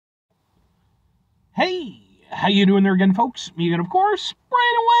Hey, how you doing there again, folks? Me again, of course,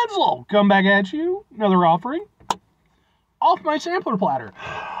 Brandon Wenzel. Come back at you, another offering off my sampler platter.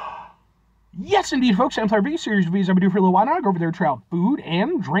 Yes, indeed, folks, Sampler V series reviews I've been doing for a little while now. I go over there to try out food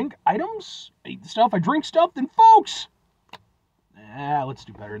and drink items. I eat the stuff, I drink stuff, then folks, let's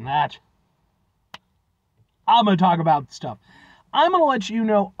do better than that. I'm going to talk about the stuff. I'm going to let you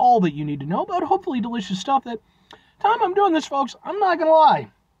know all that you need to know about hopefully delicious stuff that, time I'm doing this, folks, I'm not going to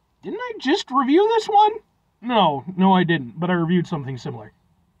lie. Didn't I just review this one? No, I didn't, but I reviewed something similar.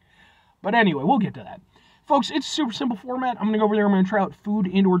 But anyway, we'll get to that. Folks, it's a super simple format. I'm going to go over there, I'm going to try out food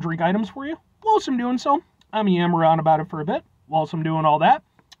and or drink items for you. Whilst I'm doing so, I'm going to yammer on about it for a bit. Whilst I'm doing all that,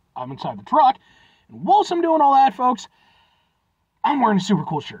 I'm inside the truck. And whilst I'm doing all that, folks, I'm wearing a super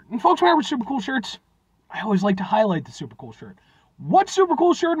cool shirt. And folks, when I wear super cool shirts, I always like to highlight the super cool shirt. What super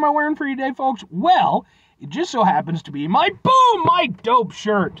cool shirt am I wearing for you today, folks? Well, it just so happens to be my dope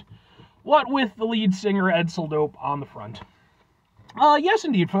shirt. What with the lead singer Edsel Dope on the front. Yes,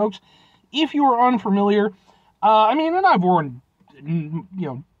 indeed, folks. If you are unfamiliar, and I've worn,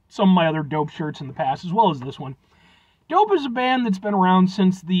 some of my other Dope shirts in the past, as well as this one. Dope is a band that's been around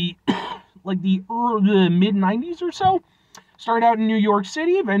since the, the mid-90s or so. Started out in New York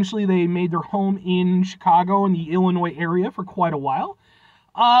City. Eventually, they made their home in Chicago and the Illinois area for quite a while.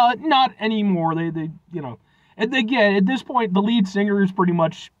 Not anymore. And again, at this point, the lead singer is pretty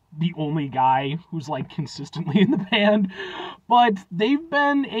much the only guy who's, consistently in the band. But they've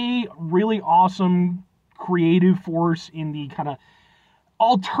been a really awesome creative force in the kind of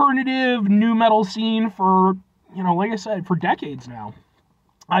alternative nu metal scene for, like I said, for decades now.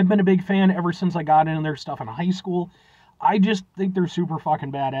 I've been a big fan ever since I got into their stuff in high school. I just think they're super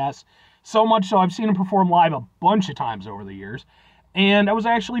fucking badass. So much so I've seen them perform live a bunch of times over the years. And I was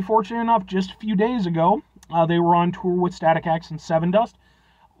actually fortunate enough just a few days ago. They were on tour with Static X and Seven Dust.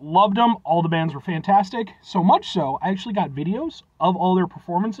 Loved them. All the bands were fantastic. So much so, I actually got videos of all their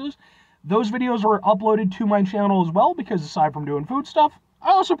performances. Those videos were uploaded to my channel as well, because aside from doing food stuff, I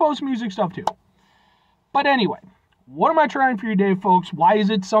also post music stuff too. But anyway, what am I trying for you today, folks? Why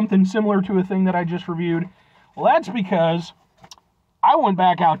is it something similar to a thing that I just reviewed? Well, that's because I went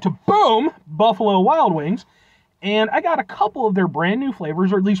back out to, Buffalo Wild Wings, and I got a couple of their brand new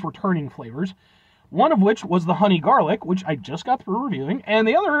flavors, or at least returning flavors. One of which was the honey garlic, which I just got through reviewing, and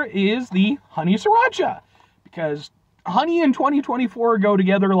the other is the honey sriracha, because honey and 2024 go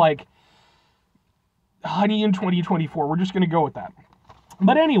together like honey in 2024. We're just going to go with that.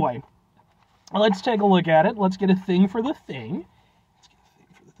 But anyway, let's take a look at it. Let's get a thing for the thing.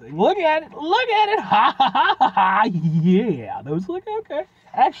 Look at it, ha ha ha ha ha, yeah, those look okay.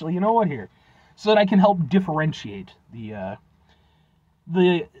 Actually, you know what, here, so that I can help differentiate the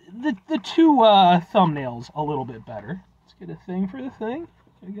two thumbnails a little bit better. Let's get a thing for the thing.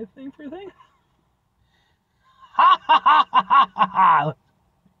 Can I get a thing for the thing? Ha ha ha ha ha ha.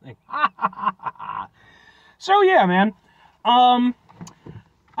 Ha ha ha ha. So yeah, man.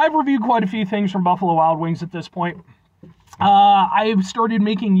 I've reviewed quite a few things from Buffalo Wild Wings at this point. I've started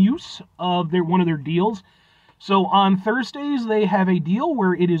making use of one of their deals. So on Thursdays, they have a deal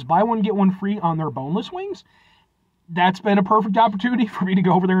where it is buy one, get one free on their boneless wings. That's been a perfect opportunity for me to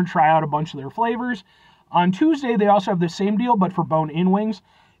go over there and try out a bunch of their flavors. On Tuesday, they also have the same deal, but for bone-in wings.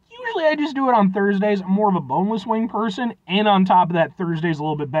 Usually, I just do it on Thursdays. I'm more of a boneless wing person, and on top of that, Thursday's a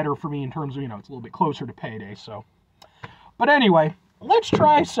little bit better for me in terms of, it's a little bit closer to payday, so. But anyway, let's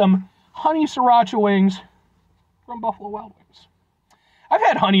try some honey sriracha wings from Buffalo Wild Wings. I've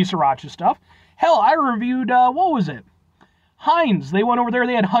had honey sriracha stuff. Hell, I reviewed, what was it? Heinz. They went over there,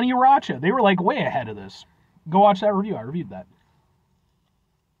 they had honey sriracha. They were, way ahead of this. Go watch that review. I reviewed that.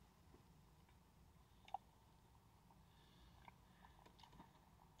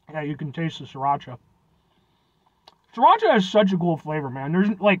 Yeah, you can taste the sriracha. Sriracha has such a cool flavor, man. There's,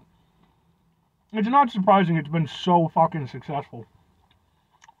 it's not surprising it's been so fucking successful.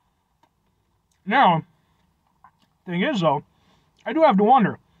 Now, thing is, though, I do have to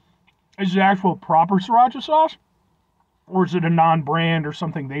wonder, is it actual proper sriracha sauce? Or is it a non-brand or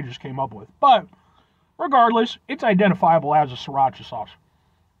something they just came up with? But regardless, it's identifiable as a sriracha sauce.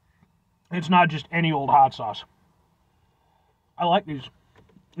 It's not just any old hot sauce. I like these.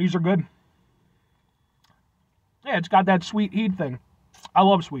 These are good. Yeah, it's got that sweet heat thing. I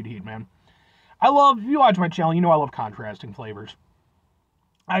love sweet heat, man. If you watch my channel, you know I love contrasting flavors.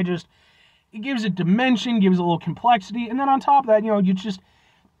 It gives it dimension, gives it a little complexity, and then on top of that,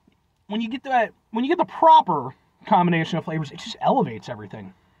 when you get the proper combination of flavors, it just elevates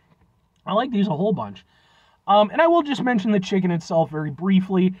everything. I like these a whole bunch. And I will just mention the chicken itself very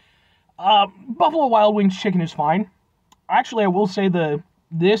briefly. Buffalo Wild Wings chicken is fine. Actually, I will say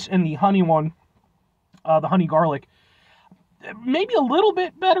this and the honey one the honey garlic. Maybe a little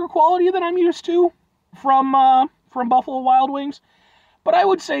bit better quality than I'm used to from Buffalo Wild Wings. But I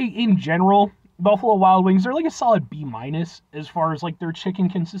would say, in general, Buffalo Wild Wings, they're like a solid B- as far as like their chicken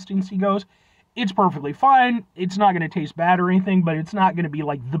consistency goes. It's perfectly fine. It's not going to taste bad or anything, but it's not going to be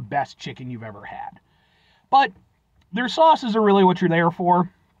like the best chicken you've ever had. But their sauces are really what you're there for.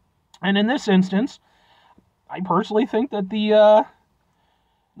 And in this instance, I personally think that the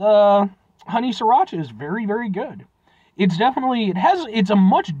honey sriracha is very, very good. It's definitely, it's a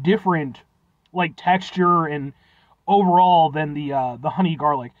much different like texture and overall than the honey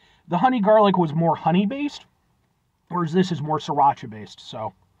garlic. The honey garlic was more honey based, whereas this is more sriracha based.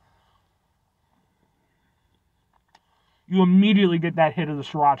 So you immediately get that hit of the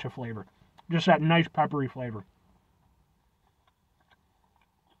sriracha flavor, just that nice peppery flavor.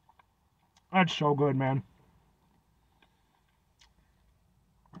 That's so good, man.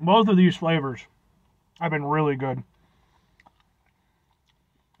 Both of these flavors have been really good.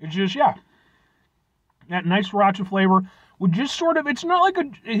 It's just, yeah, that nice sriracha flavor with just sort of, it's not like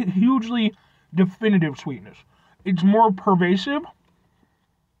a hugely definitive sweetness. It's more pervasive,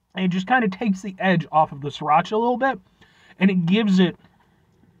 and it just kind of takes the edge off of the sriracha a little bit, and it gives it,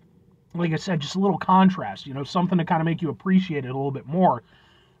 like I said, just a little contrast, you know, something to kind of make you appreciate it a little bit more.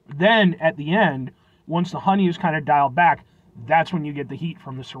 Then, at the end, once the honey is kind of dialed back, that's when you get the heat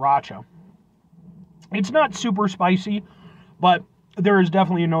from the sriracha. It's not super spicy, but there is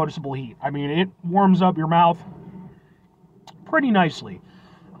definitely a noticeable heat. I mean, it warms up your mouth pretty nicely.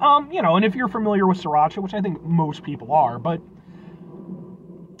 You know, and if you're familiar with sriracha, which I think most people are, but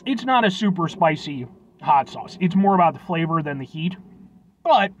it's not a super spicy hot sauce. It's more about the flavor than the heat,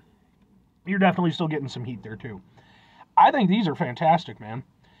 but you're definitely still getting some heat there too. I think these are fantastic, man.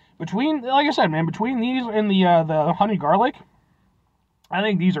 Between, like I said, man, between these and the honey garlic, I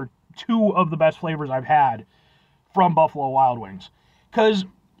think these are two of the best flavors I've had from Buffalo Wild Wings. Because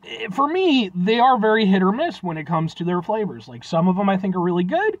for me, they are very hit or miss when it comes to their flavors. Like, some of them I think are really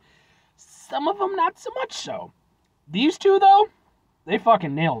good, some of them not so much so. These two, though, they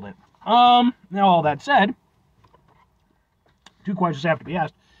fucking nailed it. Now, all that said, two questions have to be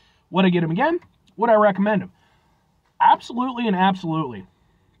asked. Would I get them again? Would I recommend them? Absolutely and absolutely.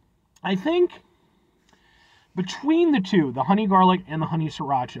 I think between the two, the honey garlic and the honey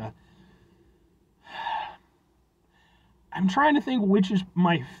sriracha, I'm trying to think which is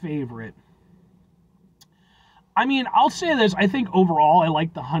my favorite. I mean, I'll say this. I think overall I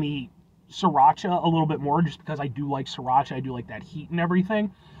like the honey sriracha a little bit more just because I do like sriracha. I do like that heat and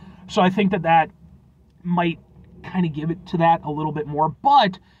everything. So I think that might kind of give it to that a little bit more.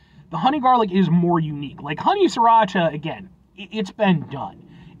 But the honey garlic is more unique. Like, honey sriracha, again, it's been done.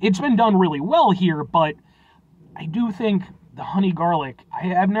 It's been done really well here, but I do think the honey garlic, I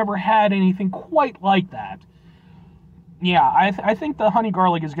have never had anything quite like that. Yeah, I think the honey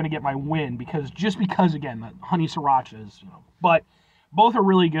garlic is going to get my win because again, the honey sriracha is, you know, but both are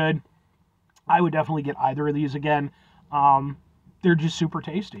really good. I would definitely get either of these again. They're just super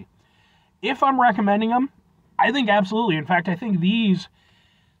tasty. If I'm recommending them, I think absolutely. In fact, I think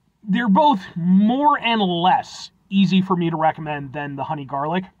they're both more and less easy for me to recommend than the honey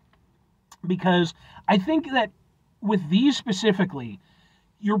garlic, because I think that with these specifically,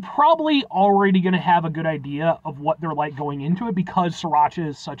 you're probably already going to have a good idea of what they're like going into it because sriracha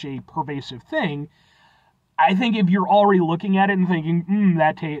is such a pervasive thing. I think if you're already looking at it and thinking,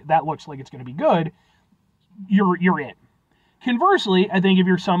 that looks like it's going to be good, you're in. Conversely, I think if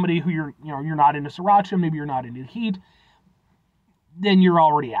you're somebody who you're not into sriracha, maybe you're not into heat, then you're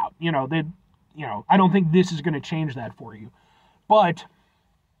already out. I don't think this is going to change that for you. But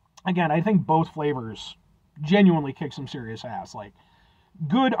again, I think both flavors genuinely kick some serious ass. Like,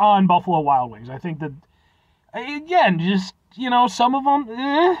 good on Buffalo Wild Wings. I think that, again, just, some of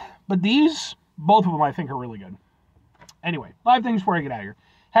them, but these, both of them I think are really good. Anyway, 5 things before I get out of here.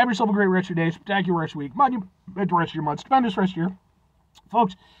 Have yourself a great rest of your day, spectacular rest of your week, monumental rest of your month, stupendous rest of your year.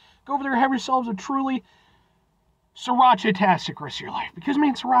 Folks, go over there and have yourselves a truly sriracha-tastic rest of your life. Because,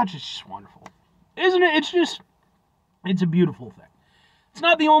 man, sriracha is just wonderful. Isn't it? It's a beautiful thing. It's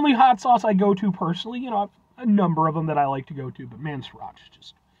not the only hot sauce I go to personally. I've a number of them that I like to go to, but man, sriracha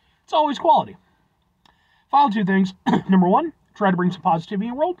is it's always quality. Final 2 things. Number 1, try to bring some positivity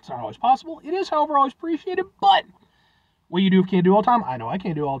in the world. It's not always possible. It is, however, always appreciated, but what you do if you can't do all the time, I know I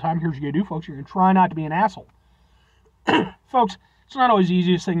can't do all the time. Here's what you do, folks. You're going to try not to be an asshole. Folks, it's not always the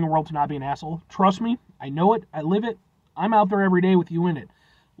easiest thing in the world to not be an asshole. Trust me, I know it, I live it, I'm out there every day with you in it.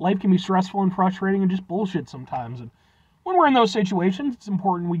 Life can be stressful and frustrating and just bullshit sometimes, and when we're in those situations, it's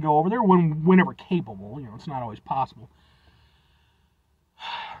important we go over there whenever capable. It's not always possible.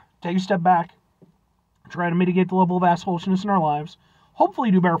 Take a step back. try to mitigate the level of assholishness in our lives,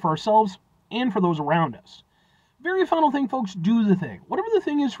 hopefully do better for ourselves and for those around us. Very final thing, folks, do the thing. Whatever the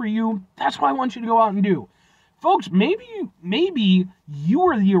thing is for you, that's what I want you to go out and do. Folks, maybe you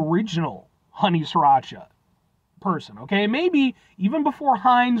are the original honey sriracha person, okay? Maybe even before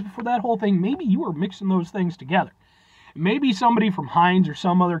Heinz, before that whole thing, maybe you were mixing those things together. Maybe somebody from Heinz or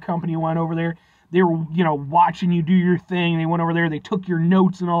some other company went over there. They were, watching you do your thing. They went over there. They took your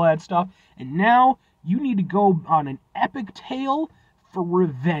notes and all that stuff. And now you need to go on an epic tale for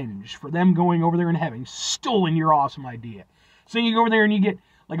revenge for them going over there and having stolen your awesome idea. So you go over there and you get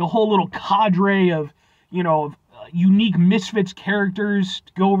like a whole little cadre of, unique Misfits characters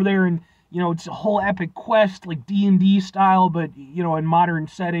to go over there and, it's a whole epic quest like D&D style, but, in modern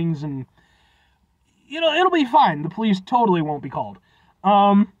settings, and, it'll be fine. The police totally won't be called.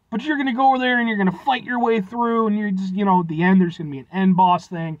 But you're going to go over there and you're going to fight your way through, and you're just, at the end there's going to be an end boss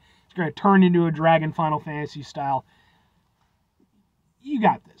thing. It's going to turn into a Dragon Final Fantasy style. You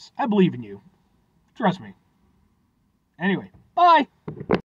got this. I believe in you. Trust me. Anyway, bye.